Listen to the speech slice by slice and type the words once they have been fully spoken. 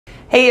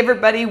Hey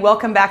everybody,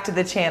 welcome back to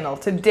the channel.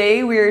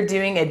 Today we are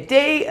doing a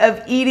day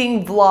of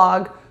eating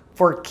vlog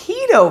for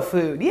keto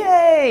food.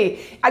 Yay!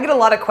 I get a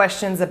lot of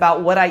questions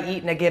about what I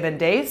eat in a given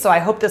day, so I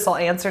hope this will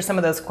answer some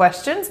of those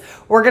questions.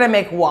 We're gonna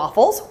make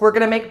waffles, we're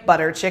gonna make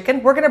butter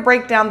chicken, we're gonna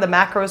break down the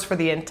macros for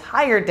the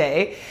entire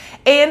day,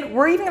 and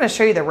we're even gonna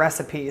show you the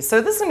recipes.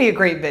 So this is gonna be a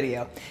great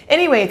video.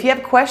 Anyway, if you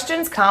have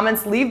questions,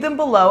 comments, leave them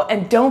below,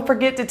 and don't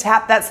forget to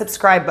tap that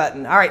subscribe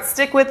button. All right,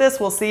 stick with us.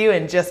 We'll see you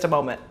in just a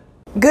moment.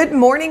 Good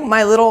morning,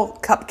 my little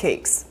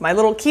cupcakes, my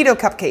little keto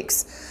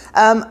cupcakes.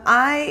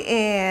 I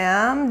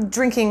am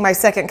drinking my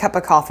second cup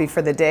of coffee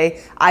for the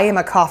day. I am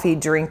a coffee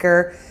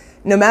drinker.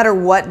 No matter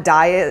what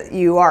diet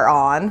you are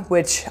on,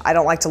 which I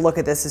don't like to look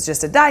at this as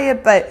just a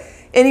diet, but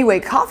anyway,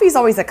 coffee is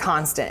always a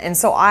constant. And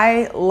so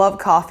I love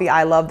coffee.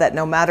 I love that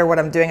no matter what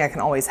I'm doing, I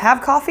can always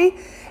have coffee.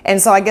 And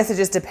so I guess it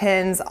just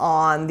depends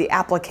on the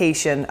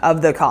application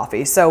of the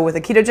coffee. So with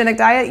a ketogenic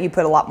diet, you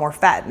put a lot more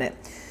fat in it.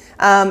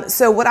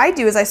 So what I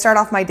do is I start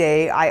off my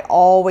day, I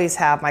always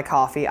have my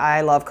coffee.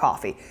 I love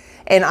coffee.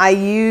 And I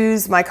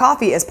use my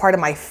coffee as part of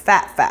my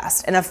fat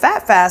fast. And a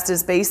fat fast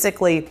is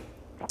basically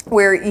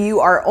where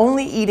you are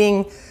only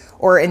eating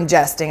or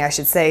ingesting, I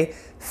should say,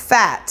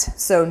 fat.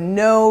 So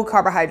no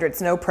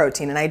carbohydrates, no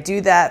protein. And I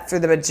do that for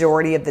the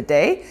majority of the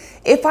day.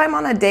 If I'm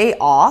on a day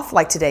off,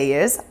 like today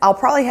is, I'll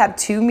probably have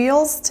 2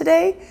 meals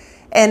today.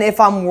 And if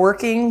I'm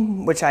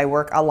working, which I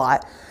work a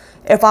lot,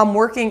 if I'm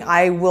working,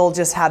 I will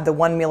just have the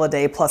 1 meal a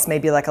day plus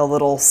maybe like a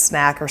little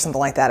snack or something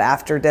like that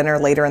after dinner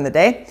later in the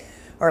day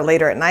or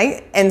later at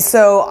night. And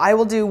so I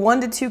will do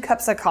 1 to 2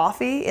 cups of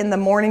coffee in the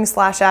morning /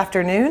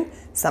 afternoon,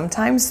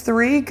 sometimes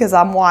 3 because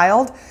I'm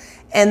wild.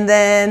 And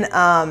then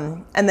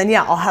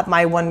yeah, I'll have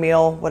my 1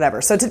 meal,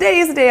 whatever. So today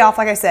is a day off.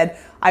 Like I said,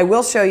 I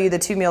will show you the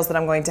 2 meals that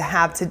I'm going to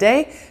have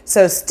today.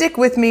 So stick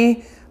with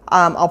me.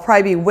 I'll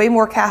probably be way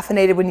more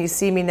caffeinated when you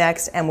see me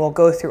next, and we'll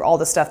go through all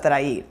the stuff that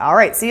I eat. All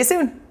right, see you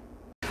soon.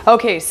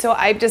 Okay, so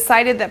I've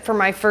decided that for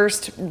my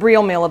first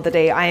real meal of the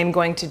day, I am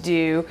going to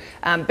do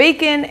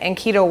bacon and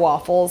keto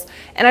waffles.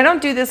 And I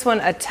don't do this one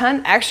a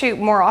ton. Actually,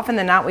 more often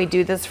than not, we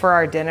do this for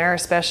our dinner,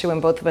 especially when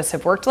both of us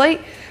have worked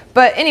late.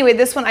 But anyway,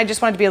 this one, I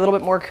just wanted to be a little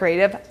bit more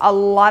creative. A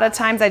lot of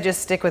times I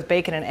just stick with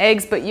bacon and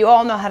eggs, but you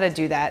all know how to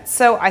do that.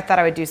 So I thought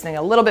I would do something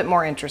a little bit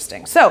more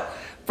interesting. So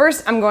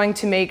first, I'm going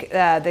to make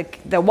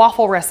the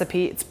waffle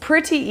recipe. It's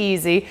pretty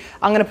easy.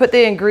 I'm gonna put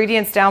the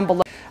ingredients down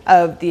below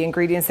of the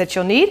ingredients that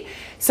you'll need.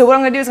 So what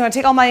I'm gonna do is I'm gonna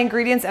take all my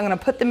ingredients, I'm gonna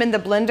put them in the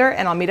blender,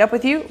 and I'll meet up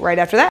with you right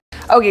after that.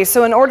 Okay,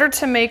 so in order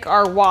to make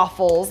our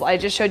waffles, I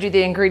just showed you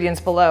the ingredients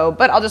below,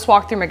 but I'll just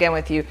walk through them again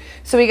with you.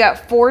 So we got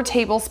 4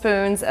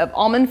 tablespoons of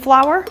almond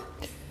flour.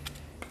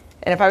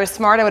 And if I was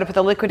smart, I would have put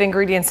the liquid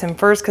ingredients in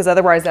first, because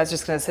otherwise that's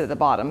just gonna sit at the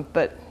bottom,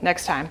 but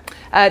next time.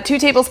 2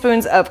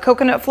 tablespoons of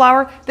coconut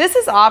flour. This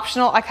is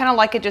optional. I kind of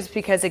like it just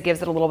because it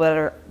gives it a little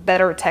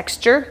better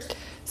texture.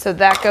 So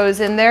that goes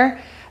in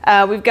there.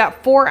 We've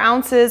got 4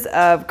 ounces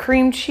of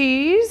cream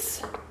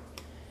cheese.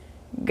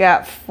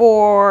 Got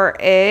 4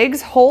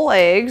 eggs, whole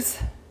eggs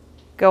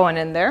going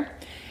in there.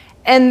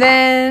 And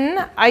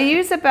then I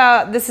use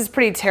about, this is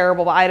pretty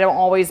terrible, but I don't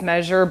always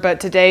measure, but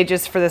today,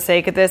 just for the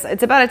sake of this,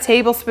 it's about a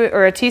tablespoon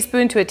or a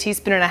teaspoon to a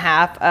teaspoon and a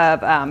half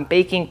of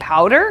baking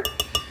powder.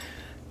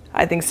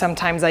 I think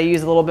sometimes I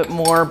use a little bit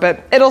more,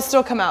 but it'll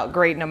still come out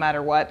great no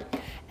matter what.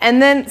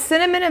 And then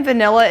cinnamon and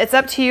vanilla, it's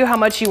up to you how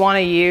much you want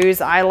to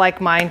use. I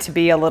like mine to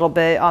be a little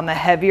bit on the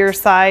heavier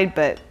side,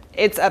 but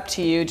it's up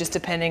to you, just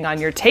depending on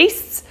your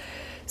tastes.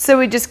 So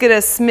we just get a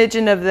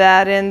smidgen of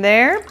that in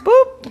there.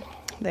 Boop,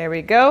 there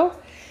we go.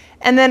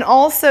 And then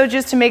also,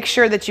 just to make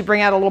sure that you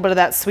bring out a little bit of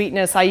that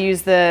sweetness, I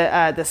use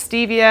the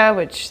Stevia,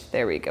 which,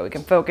 there we go, we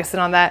can focus in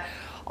on that.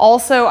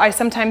 Also, I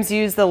sometimes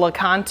use the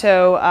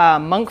Lakanto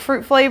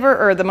Monkfruit flavor,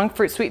 or the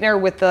Monkfruit sweetener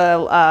with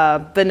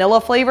the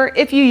vanilla flavor.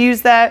 If you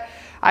use that,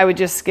 I would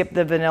just skip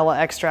the vanilla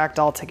extract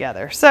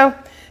altogether. So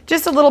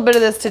just a little bit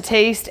of this to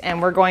taste,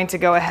 and we're going to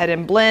go ahead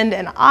and blend,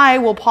 and I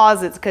will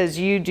pause it because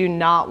you do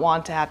not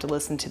want to have to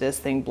listen to this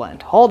thing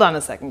blend. Hold on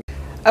a second.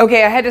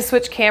 Okay, I had to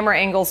switch camera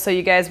angles so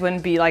you guys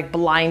wouldn't be like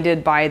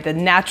blinded by the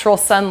natural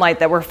sunlight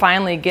that we're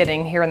finally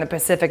getting here in the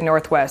Pacific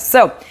Northwest.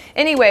 So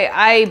anyway,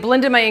 I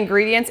blended my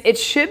ingredients. It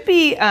should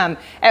be,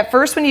 at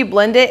first when you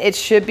blend it, it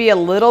should be a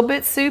little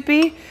bit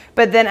soupy,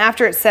 but then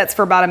after it sets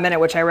for about a minute,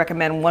 which I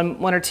recommend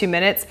one or 2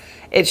 minutes,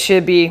 it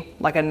should be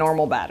like a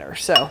normal batter.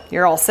 So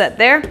you're all set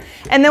there.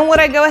 And then what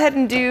I go ahead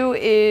and do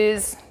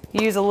is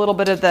use a little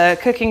bit of the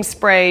cooking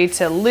spray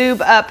to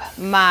lube up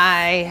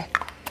my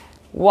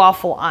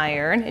waffle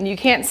iron, and you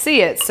can't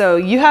see it, so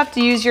you have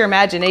to use your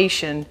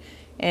imagination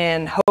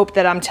and hope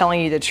that I'm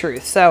telling you the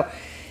truth. So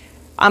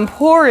I'm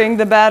pouring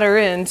the batter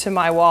into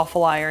my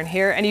waffle iron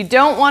here, and you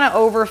don't want to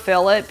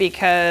overfill it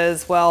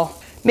because, well,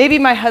 maybe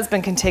my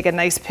husband can take a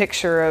nice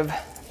picture of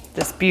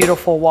this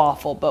beautiful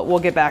waffle, but we'll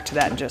get back to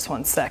that in just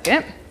 1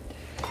 second.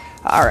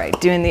 All right,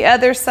 doing the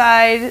other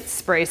side,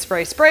 spray,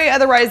 spray, spray.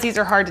 Otherwise, these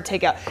are hard to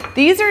take out.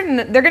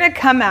 They're gonna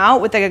come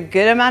out with like a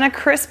good amount of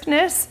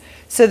crispness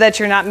so that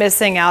you're not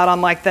missing out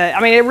on like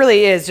it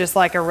really is just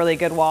like a really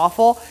good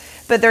waffle.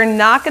 but they're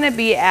not gonna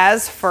be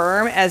as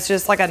firm as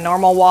just like a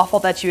normal waffle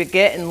that you would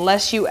get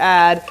unless you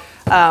add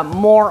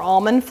more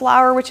almond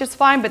flour, which is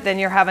fine, but then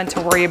you're having to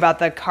worry about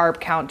the carb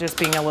count just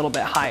being a little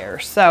bit higher.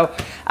 So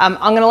I'm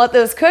gonna let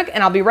those cook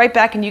and I'll be right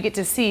back and you get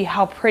to see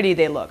how pretty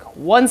they look.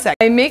 1 second.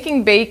 I'm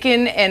making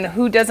bacon, and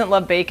who doesn't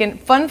love bacon?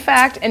 Fun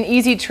fact, an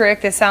easy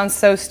trick, this sounds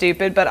so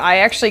stupid, but I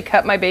actually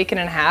cut my bacon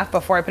in half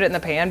before I put it in the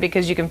pan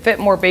because you can fit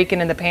more bacon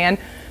in the pan.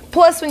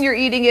 Plus, when you're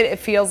eating it, it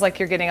feels like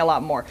you're getting a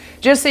lot more.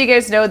 Just so you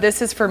guys know,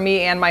 this is for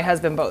me and my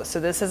husband both.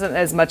 So this isn't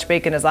as much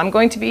bacon as I'm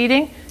going to be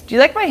eating. Do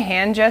you like my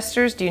hand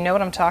gestures? Do you know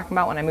what I'm talking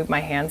about when I move my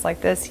hands like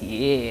this?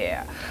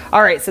 Yeah.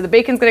 All right, so the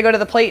bacon's gonna go to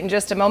the plate in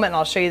just a moment and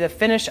I'll show you the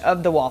finish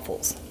of the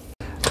waffles.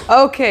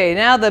 Okay,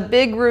 now the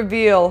big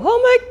reveal. Oh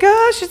my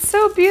gosh, it's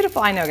so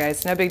beautiful. I know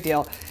guys, no big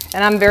deal.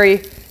 And I'm very,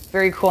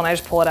 very cool, and I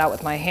just pull it out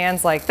with my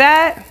hands like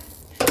that.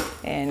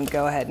 And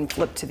go ahead and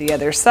flip to the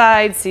other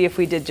side, see if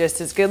we did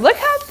just as good. Look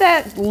how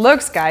that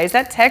looks, guys.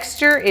 That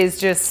texture is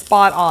just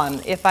spot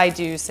on, if I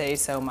do say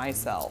so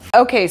myself.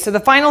 Okay, so the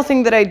final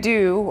thing that I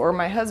do, or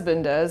my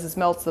husband does, is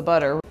melts the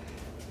butter.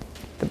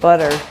 The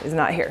butter is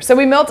not here. So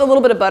we melt a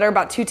little bit of butter,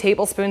 about 2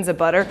 tablespoons of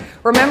butter.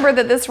 Remember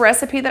that this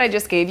recipe that I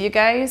just gave you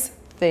guys,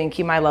 thank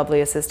you, my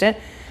lovely assistant.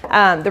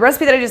 The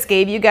recipe that I just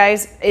gave you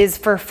guys is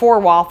for 4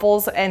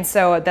 waffles, and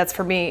so that's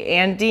for me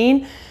and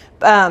Dean.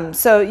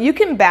 So you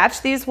can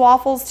batch these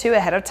waffles too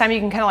ahead of time. You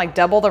can kind of like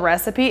double the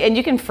recipe, and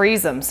you can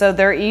freeze them. So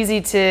they're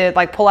easy to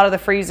like pull out of the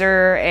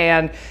freezer,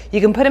 and you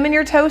can put them in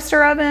your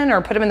toaster oven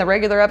or put them in the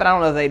regular oven. I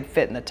don't know if they'd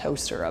fit in the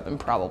toaster oven,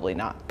 probably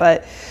not.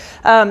 But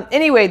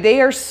anyway,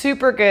 they are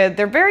super good.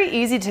 They're very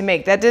easy to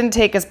make. That didn't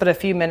take us but a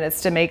few minutes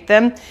to make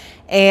them.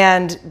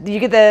 And you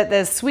get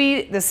the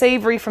sweet, the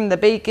savory from the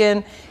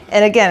bacon.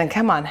 And again,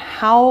 come on,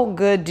 how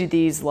good do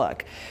these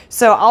look?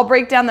 So I'll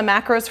break down the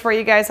macros for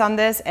you guys on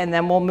this, and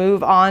then we'll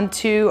move on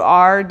to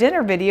our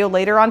dinner video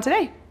later on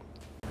today.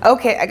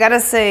 Okay, I gotta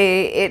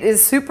say, it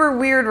is super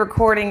weird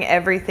recording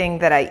everything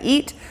that I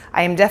eat.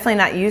 I am definitely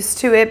not used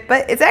to it,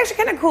 but it's actually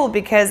kind of cool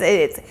because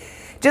it's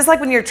just like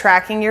when you're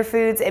tracking your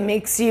foods, it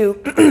makes you,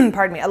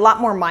 pardon me, a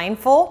lot more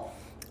mindful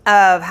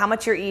of how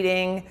much you're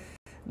eating,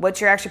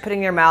 what you're actually putting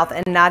in your mouth,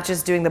 and not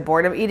just doing the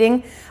boredom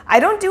eating. I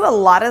don't do a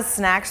lot of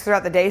snacks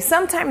throughout the day.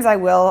 Sometimes I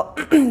will.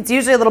 It's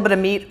usually a little bit of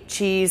meat,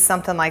 cheese,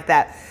 something like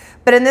that.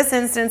 But in this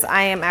instance,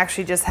 I am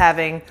actually just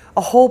having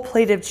a whole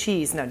plate of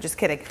cheese. No, just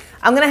kidding.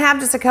 I'm gonna have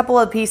just a couple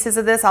of pieces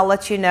of this. I'll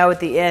let you know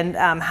at the end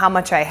how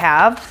much I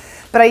have.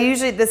 But I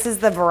usually, this is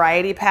the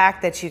variety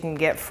pack that you can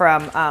get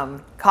from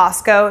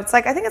Costco. It's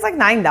like, I think it's like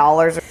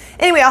 $9.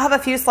 Anyway, I'll have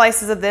a few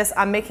slices of this.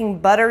 I'm making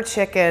butter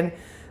chicken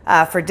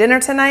for dinner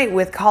tonight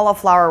with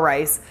cauliflower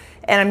rice,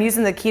 and I'm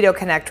using the Keto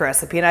Connect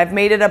recipe, and I've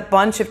made it a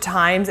bunch of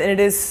times and it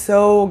is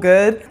so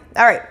good.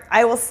 All right,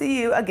 I will see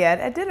you again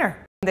at dinner.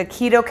 The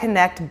Keto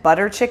Connect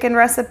butter chicken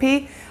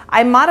recipe,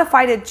 I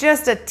modified it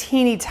just a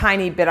teeny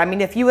tiny bit. I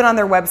mean, if you went on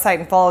their website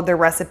and followed their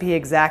recipe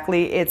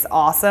exactly, it's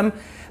awesome.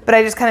 But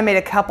I just kind of made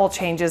a couple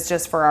changes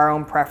just for our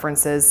own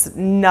preferences,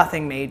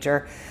 nothing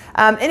major.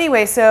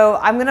 Anyway, so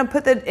I'm gonna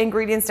put the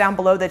ingredients down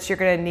below that you're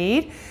gonna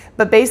need.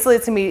 But basically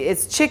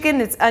it's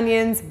chicken, it's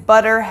onions,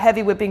 butter,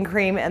 heavy whipping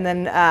cream, and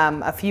then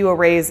a few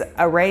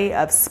array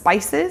of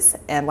spices.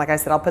 And like I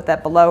said, I'll put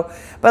that below.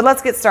 But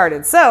let's get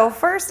started. So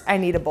first I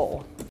need a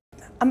bowl.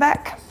 I'm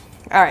back.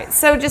 All right,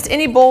 so just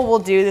any bowl will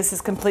do. This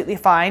is completely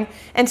fine.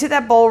 And to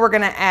that bowl, we're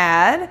gonna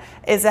add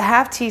is a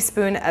 ½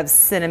 teaspoon of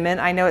cinnamon.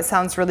 I know it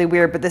sounds really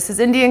weird, but this is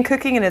Indian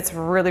cooking and it's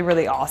really,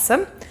 really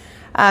awesome.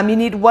 You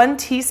need 1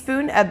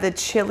 teaspoon of the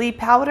chili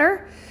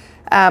powder.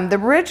 The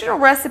original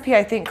recipe,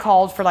 I think,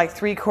 called for like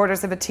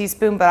 3/4 of a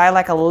teaspoon, but I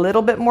like a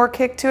little bit more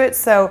kick to it.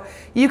 So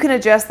you can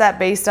adjust that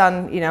based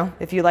on, you know,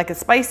 if you like it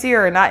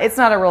spicier or not. It's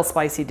not a real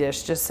spicy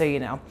dish, just so you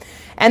know.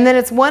 And then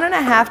it's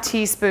 1½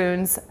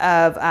 teaspoons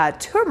of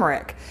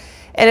turmeric.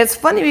 And it's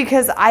funny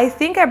because I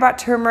think I bought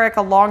turmeric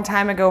a long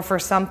time ago for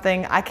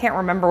something. I can't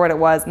remember what it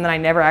was, and then I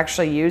never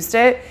actually used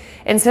it.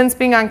 And since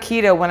being on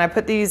keto, when I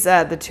put these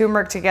the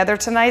turmeric together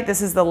tonight,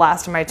 this is the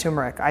last of my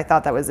turmeric. I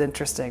thought that was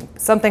interesting.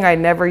 Something I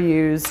never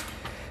used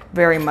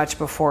very much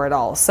before at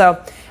all.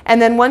 So,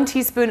 and then 1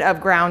 teaspoon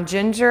of ground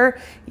ginger.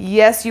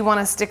 Yes, you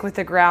want to stick with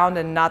the ground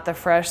and not the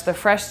fresh. The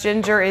fresh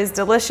ginger is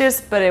delicious,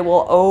 but it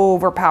will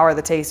overpower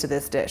the taste of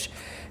this dish.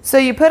 So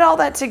you put all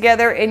that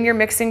together in your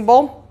mixing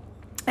bowl.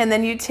 And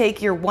then you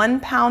take your 1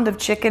 pound of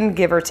chicken,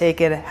 give or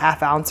take it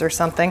 ½ ounce or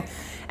something,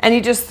 and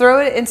you just throw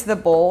it into the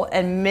bowl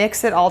and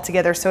mix it all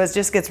together so it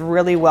just gets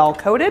really well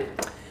coated.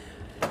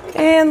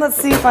 And let's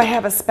see if I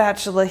have a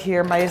spatula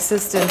here. My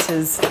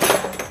assistant's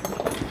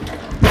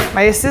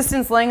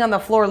laying on the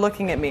floor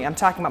looking at me. I'm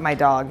talking about my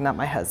dog, not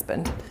my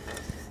husband.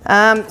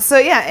 So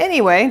yeah,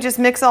 anyway, just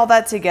mix all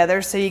that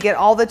together so you get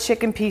all the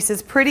chicken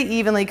pieces pretty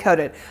evenly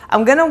coated.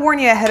 I'm gonna warn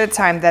you ahead of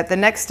time that the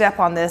next step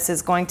on this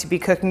is going to be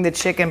cooking the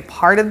chicken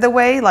part of the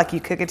way, like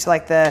you cook it to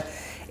like the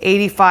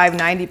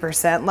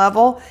 85–90%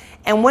 level.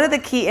 And one of the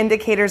key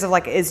indicators of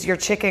like, is your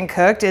chicken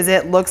cooked, is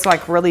it looks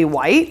like really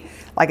white,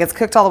 like it's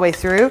cooked all the way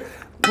through.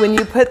 When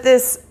you put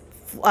this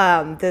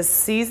this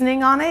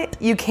seasoning on it,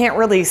 you can't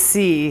really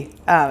see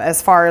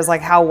as far as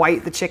like how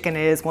white the chicken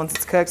is once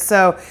it's cooked.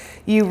 So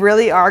you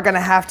really are gonna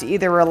have to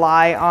either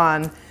rely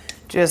on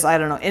just, I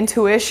don't know,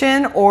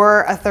 intuition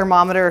or a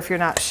thermometer if you're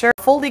not sure.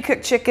 Fully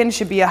cooked chicken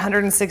should be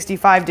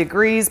 165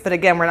 degrees, but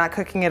again, we're not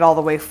cooking it all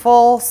the way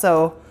full.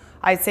 So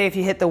I'd say if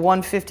you hit the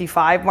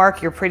 155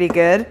 mark, you're pretty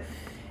good.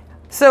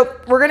 So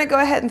we're gonna go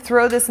ahead and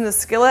throw this in the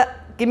skillet.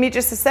 Give me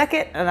just a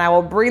second and I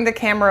will bring the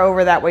camera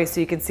over that way so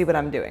you can see what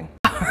I'm doing.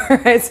 All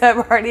right, so I've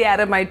already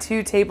added my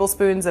 2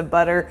 tablespoons of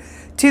butter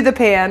to the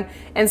pan.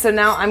 And so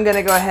now I'm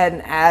gonna go ahead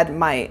and add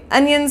my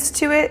onions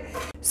to it.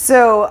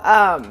 So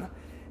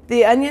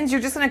the onions,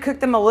 you're just gonna cook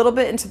them a little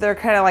bit until they're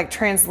kind of like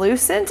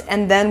translucent,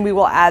 and then we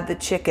will add the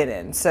chicken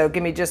in. So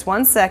give me just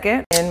 1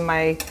 second. And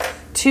my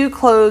 2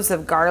 cloves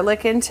of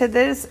garlic into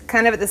this,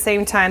 kind of at the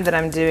same time that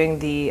I'm doing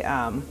the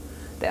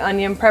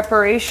onion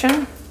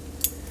preparation.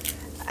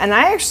 And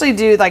I actually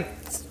do like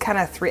kind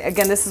of 3.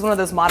 Again, this is one of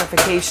those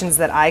modifications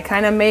that I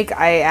kind of make.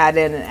 I add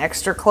in an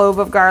extra clove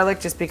of garlic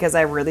just because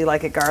I really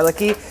like it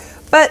garlicky.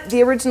 But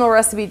the original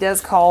recipe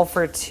does call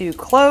for 2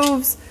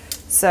 cloves.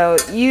 So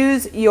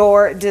use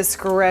your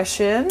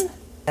discretion.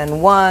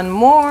 And 1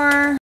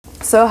 more.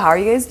 So how are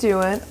you guys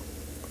doing?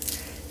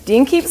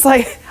 Dean keeps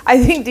like,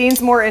 I think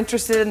Dean's more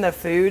interested in the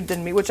food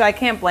than me, which I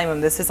can't blame him.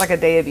 This is like a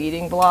day of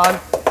eating vlog.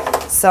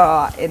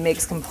 So it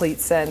makes complete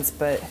sense,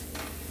 but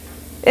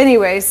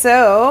anyway,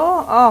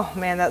 so, oh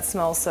man, that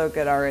smells so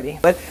good already.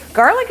 But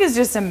garlic is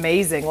just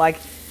amazing. Like,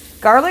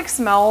 garlic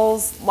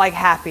smells like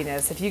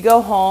happiness. If you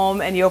go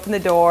home and you open the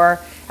door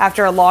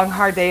after a long,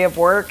 hard day of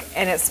work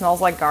and it smells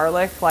like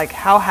garlic, like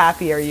how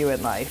happy are you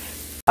in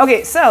life?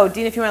 Okay, so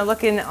Dean, if you want to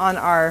look in on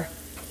our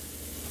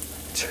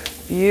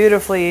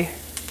beautifully,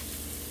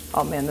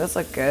 oh man, those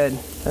look good.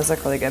 Those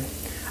look really good.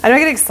 I don't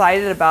get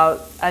excited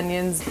about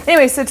onions.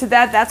 Anyway, so to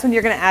that's when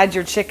you're gonna add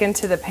your chicken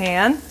to the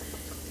pan.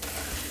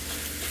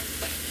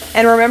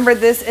 And remember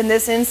this, in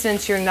this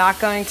instance, you're not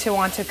going to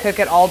want to cook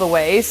it all the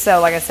way. So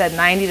like I said,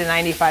 90 to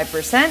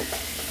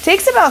 95%.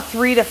 Takes about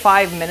 3 to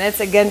 5 minutes.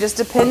 Again, just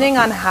depending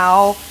on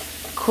how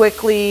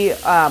quickly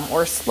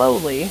or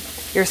slowly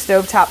your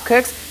stovetop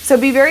cooks. So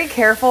be very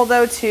careful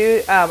though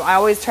too. I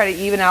always try to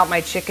even out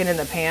my chicken in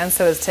the pan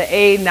so as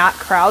to not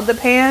crowd the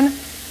pan,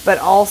 but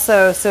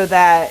also so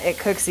that it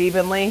cooks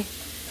evenly.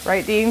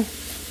 Right, Dean?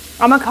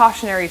 I'm a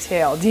cautionary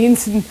tale.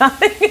 Dean's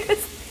nodding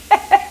his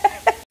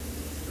head.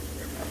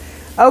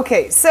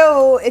 Okay,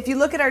 so if you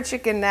look at our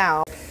chicken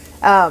now,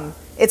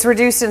 it's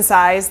reduced in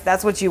size.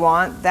 That's what you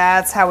want.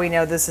 That's how we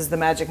know this is the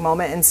magic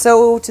moment. And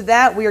so to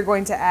that, we are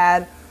going to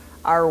add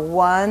our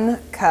 1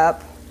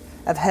 cup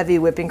of heavy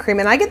whipping cream.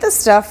 And I get this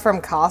stuff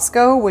from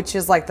Costco, which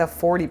is like the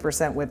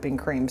 40% whipping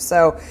cream.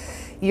 So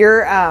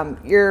your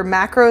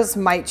macros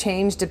might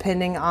change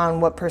depending on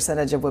what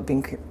percentage of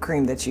whipping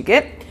cream that you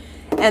get.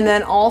 And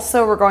then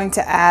also we're going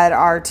to add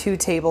our 2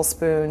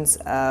 tablespoons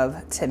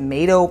of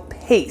tomato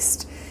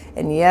paste.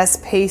 And yes,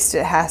 paste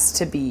it has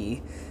to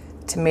be.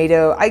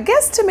 Tomato, I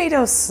guess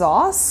tomato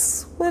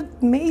sauce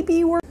would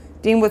maybe work.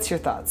 Dean, what's your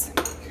thoughts?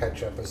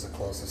 Ketchup is the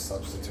closest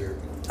substitute.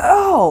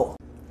 Oh,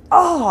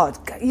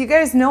 you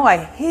guys know I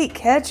hate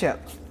ketchup.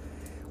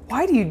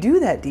 Why do you do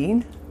that,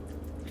 Dean?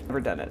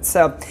 Never done it.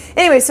 So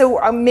anyway, so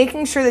I'm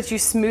making sure that you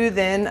smooth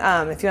in,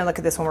 if you want to look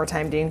at this one more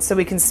time, Dean, so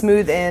we can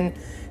smooth in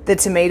the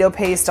tomato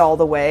paste all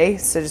the way.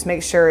 So just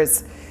make sure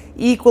it's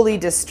equally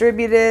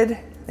distributed.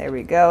 There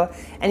we go.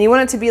 And you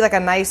want it to be like a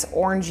nice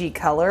orangey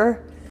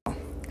color.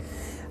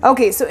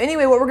 Okay, so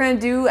anyway, what we're gonna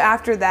do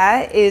after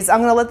that is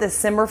I'm gonna let this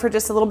simmer for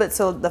just a little bit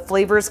so the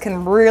flavors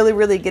can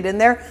really get in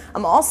there.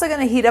 I'm also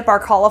gonna heat up our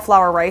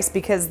cauliflower rice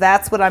because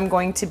that's what I'm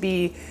going to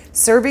be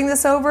serving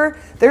this over.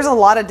 There's a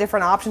lot of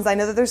different options. I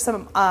know that there's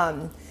some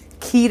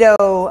keto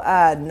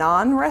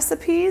naan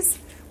recipes,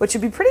 which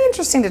would be pretty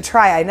interesting to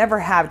try. I never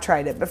have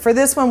tried it, but for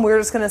this one, we're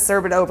just gonna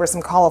serve it over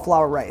some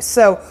cauliflower rice.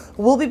 So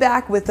we'll be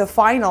back with the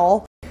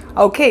final.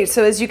 Okay,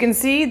 so as you can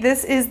see,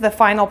 this is the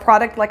final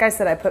product. Like I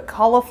said, I put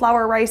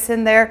cauliflower rice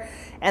in there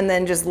and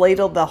then just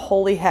ladled the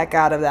holy heck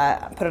out of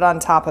that. Put it on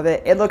top of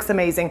it. It looks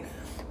amazing.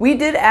 We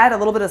did add a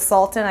little bit of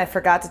salt in. I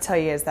forgot to tell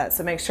you guys that.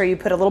 So make sure you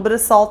put a little bit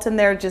of salt in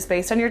there just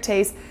based on your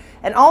taste.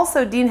 And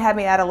also Dean had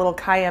me add a little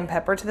cayenne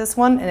pepper to this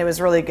one and it was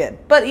really good.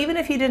 But even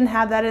if you didn't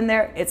have that in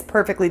there, it's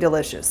perfectly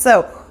delicious.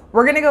 So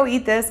we're gonna go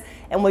eat this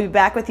and we'll be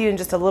back with you in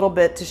just a little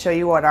bit to show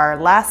you what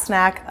our last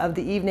snack of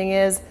the evening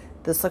is.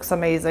 This looks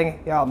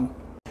amazing. Yum.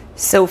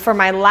 So for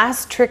my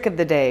last trick of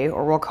the day,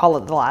 or we'll call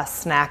it the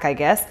last snack, I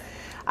guess,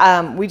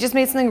 we just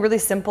made something really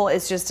simple.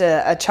 It's just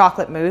a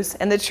chocolate mousse.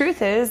 And the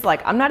truth is,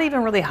 like, I'm not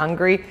even really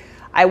hungry.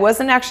 I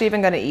wasn't actually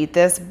even gonna eat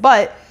this,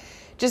 but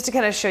just to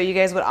kind of show you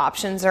guys what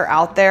options are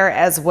out there,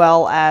 as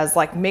well as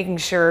like making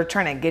sure,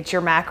 trying to get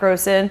your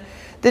macros in.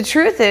 The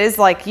truth is,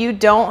 like, you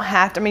don't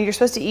have to, I mean, you're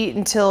supposed to eat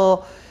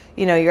until,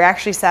 you know, you're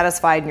actually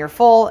satisfied and you're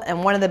full.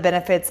 And one of the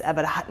benefits of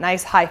a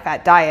nice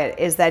high-fat diet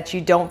is that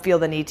you don't feel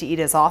the need to eat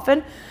as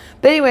often.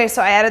 But anyway,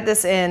 so I added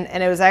this in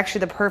and it was actually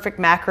the perfect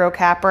macro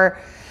capper.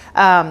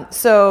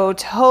 So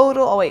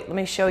total, oh wait, let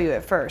me show you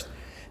it first.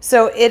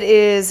 So it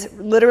is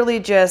literally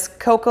just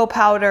cocoa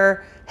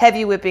powder,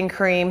 heavy whipping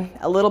cream,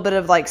 a little bit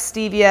of like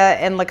stevia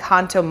and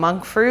Lakanto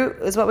monk fruit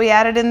is what we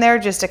added in there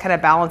just to kind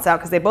of balance out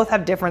because they both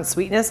have different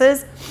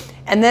sweetnesses.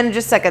 And then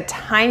just like a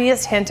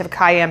tiniest hint of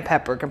cayenne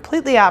pepper,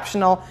 completely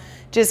optional,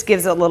 just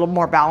gives it a little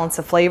more balance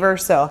of flavor.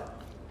 So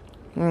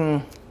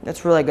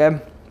it's really good.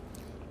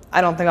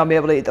 I don't think I'll be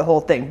able to eat the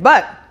whole thing,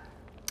 but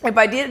if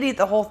I did eat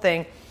the whole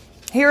thing,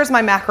 here's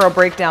my macro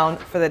breakdown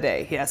for the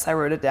day. Yes, I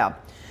wrote it down.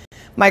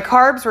 My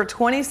carbs were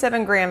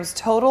 27 grams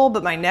total,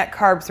 but my net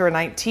carbs were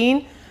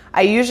 19.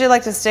 I usually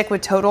like to stick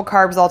with total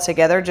carbs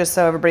altogether just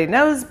so everybody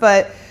knows,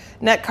 but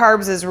net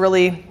carbs is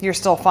really, you're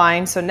still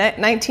fine. So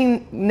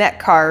 19 net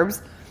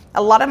carbs.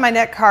 A lot of my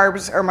net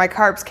carbs or my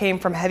carbs came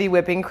from heavy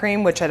whipping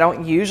cream, which I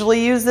don't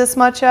usually use this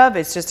much of.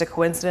 It's just a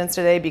coincidence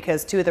today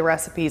because 2 of the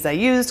recipes I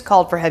used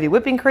called for heavy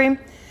whipping cream.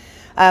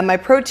 My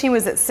protein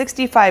was at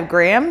 65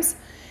 grams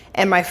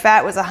and my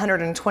fat was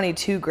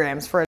 122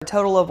 grams for a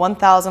total of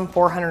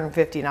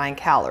 1,459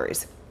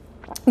 calories.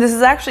 This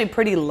is actually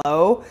pretty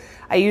low.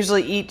 I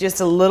usually eat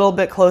just a little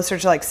bit closer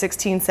to like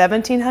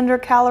 1,700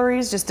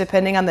 calories, just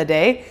depending on the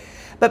day.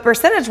 But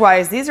percentage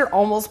wise, these are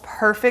almost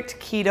perfect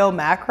keto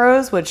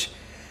macros, which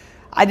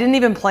I didn't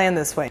even plan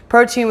this way.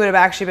 Protein would have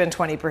actually been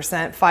 20%,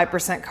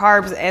 5%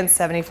 carbs, and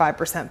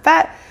 75%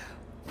 fat.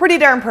 Pretty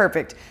darn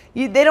perfect.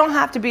 They don't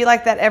have to be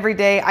like that every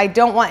day. I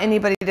don't want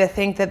anybody to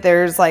think that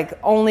there's like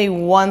only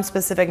one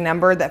specific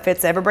number that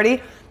fits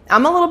everybody.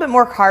 I'm a little bit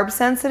more carb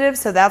sensitive,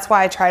 so that's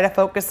why I try to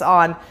focus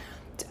on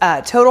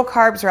total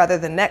carbs rather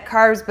than net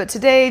carbs. But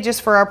today,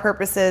 just for our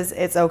purposes,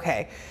 it's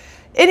okay.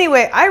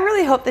 Anyway, I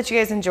really hope that you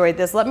guys enjoyed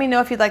this. Let me know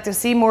if you'd like to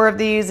see more of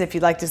these, if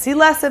you'd like to see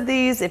less of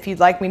these, if you'd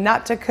like me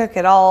not to cook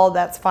at all,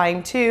 that's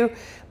fine too.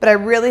 But I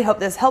really hope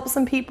this helps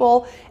some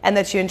people and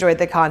that you enjoyed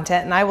the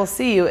content, and I will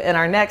see you in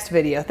our next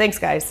video. Thanks,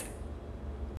 guys.